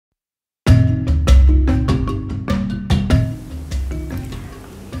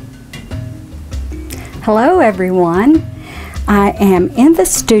Hello everyone. I am in the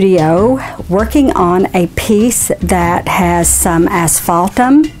studio working on a piece that has some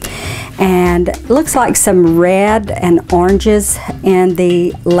asphaltum and looks like some red and oranges in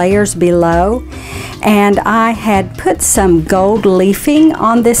the layers below. And I had put some gold leafing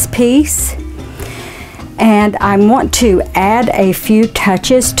on this piece, and I want to add a few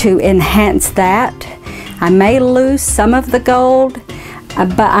touches to enhance that. I may lose some of the gold,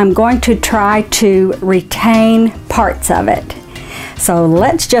 but I'm going to try to retain parts of it. So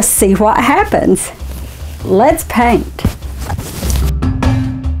let's just see what happens. Let's paint.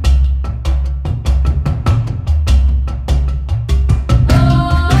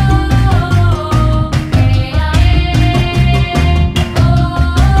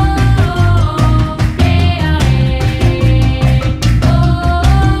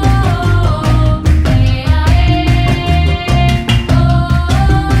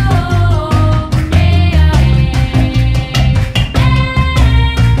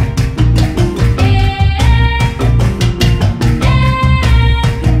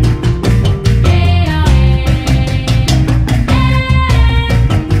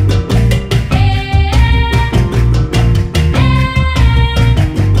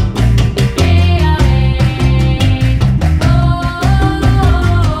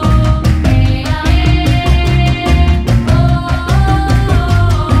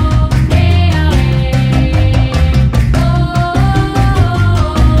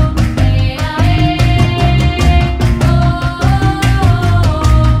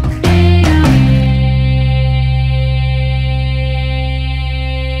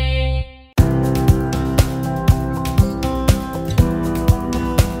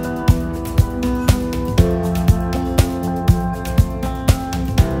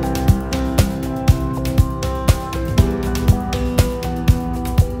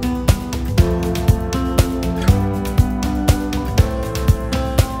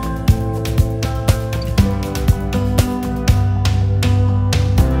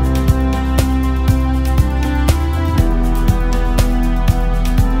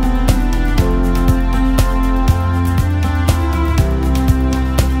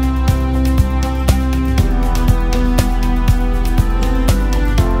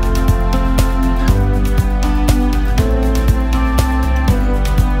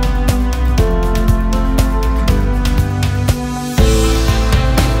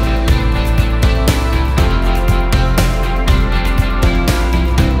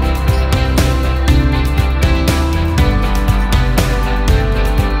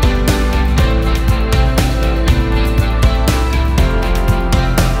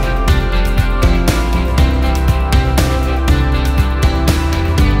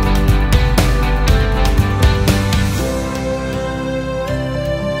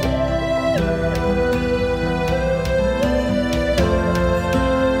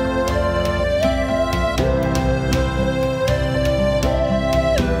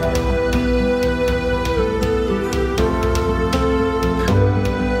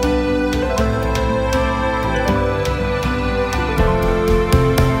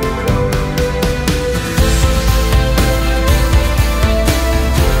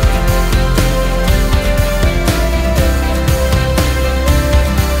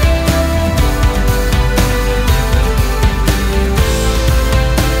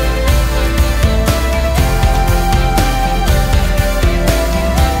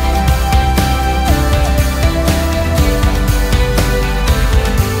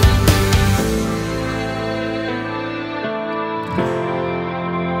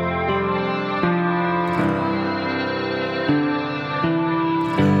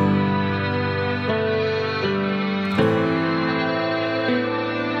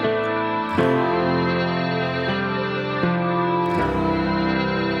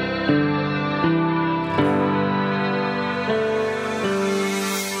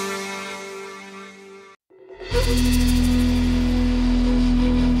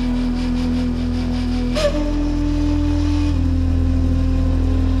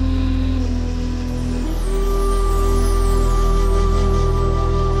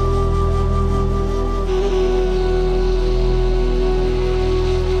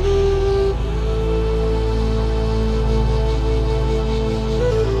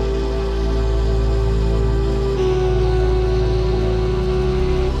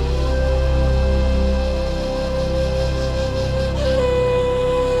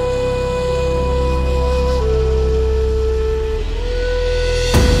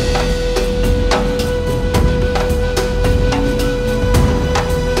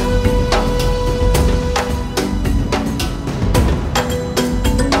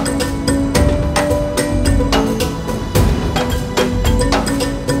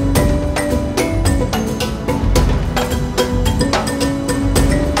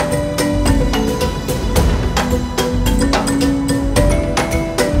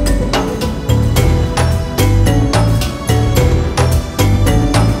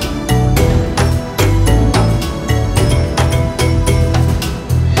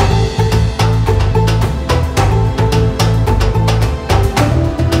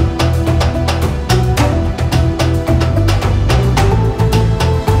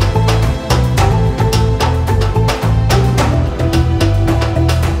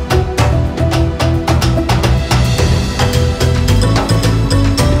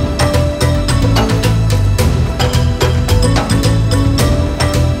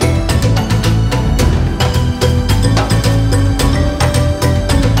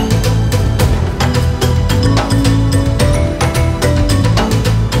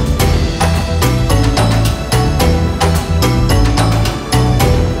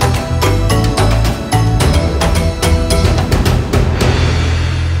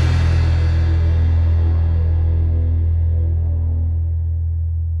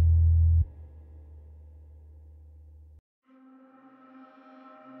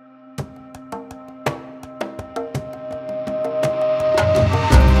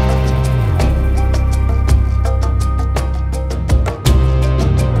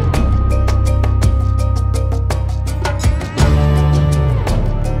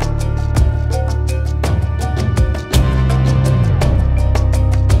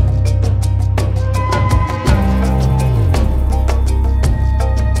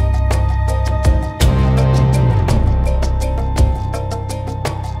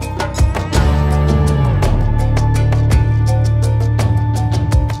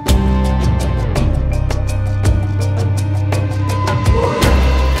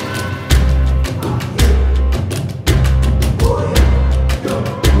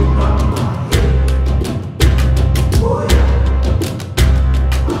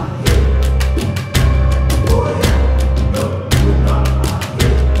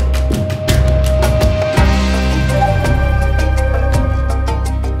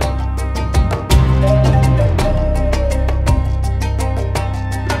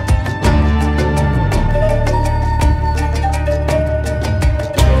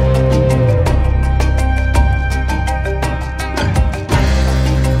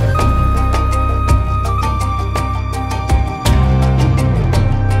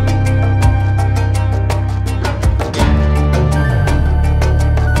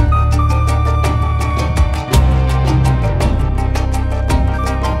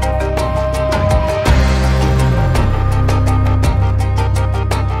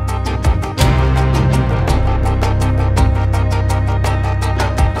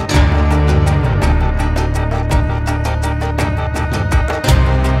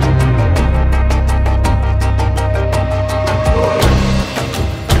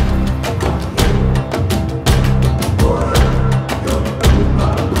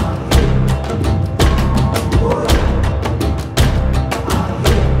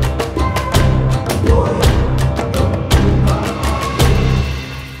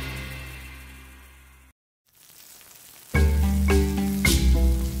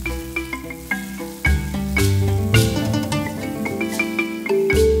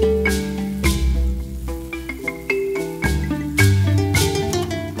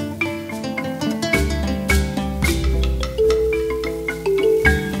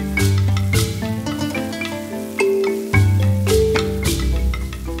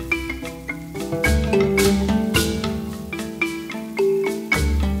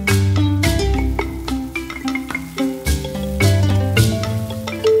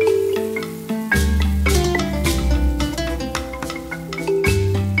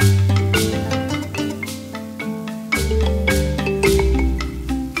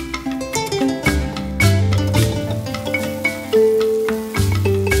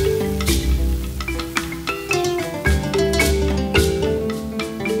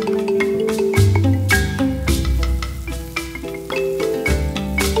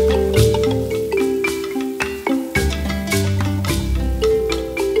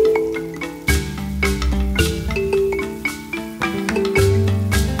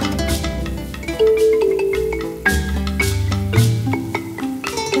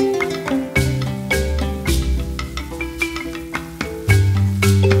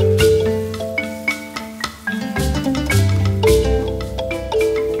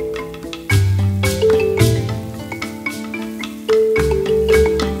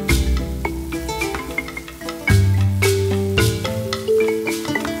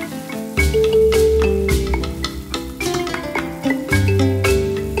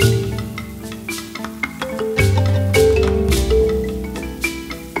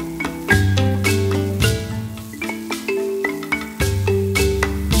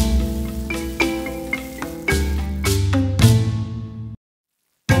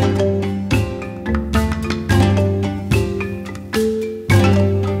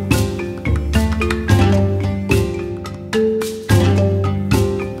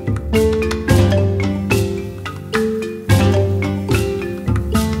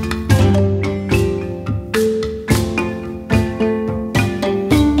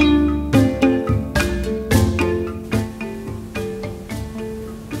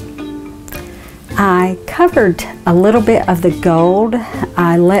 covered a little bit of the gold.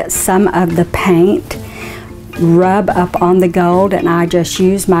 I let some of the paint rub up on the gold, and I just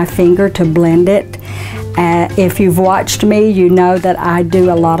use my finger to blend it. If you've watched me, you know that I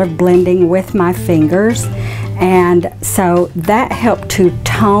do a lot of blending with my fingers, and so that helped to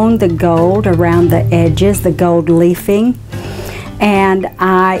tone the gold around the edges, the gold leafing. And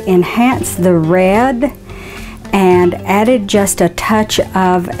I enhanced the red and added just a touch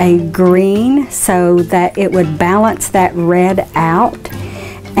of a green so that it would balance that red out.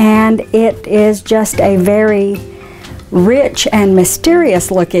 And it is just a very rich and mysterious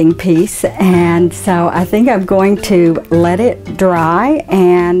looking piece, and so I think I'm going to let it dry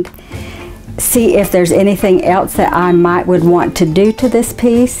and see if there's anything else that I would want to do to this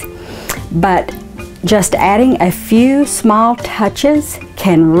piece. But just adding a few small touches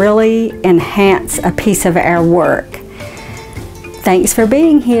can really enhance a piece of our work. Thanks for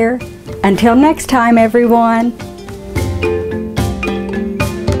being here. Until next time, everyone.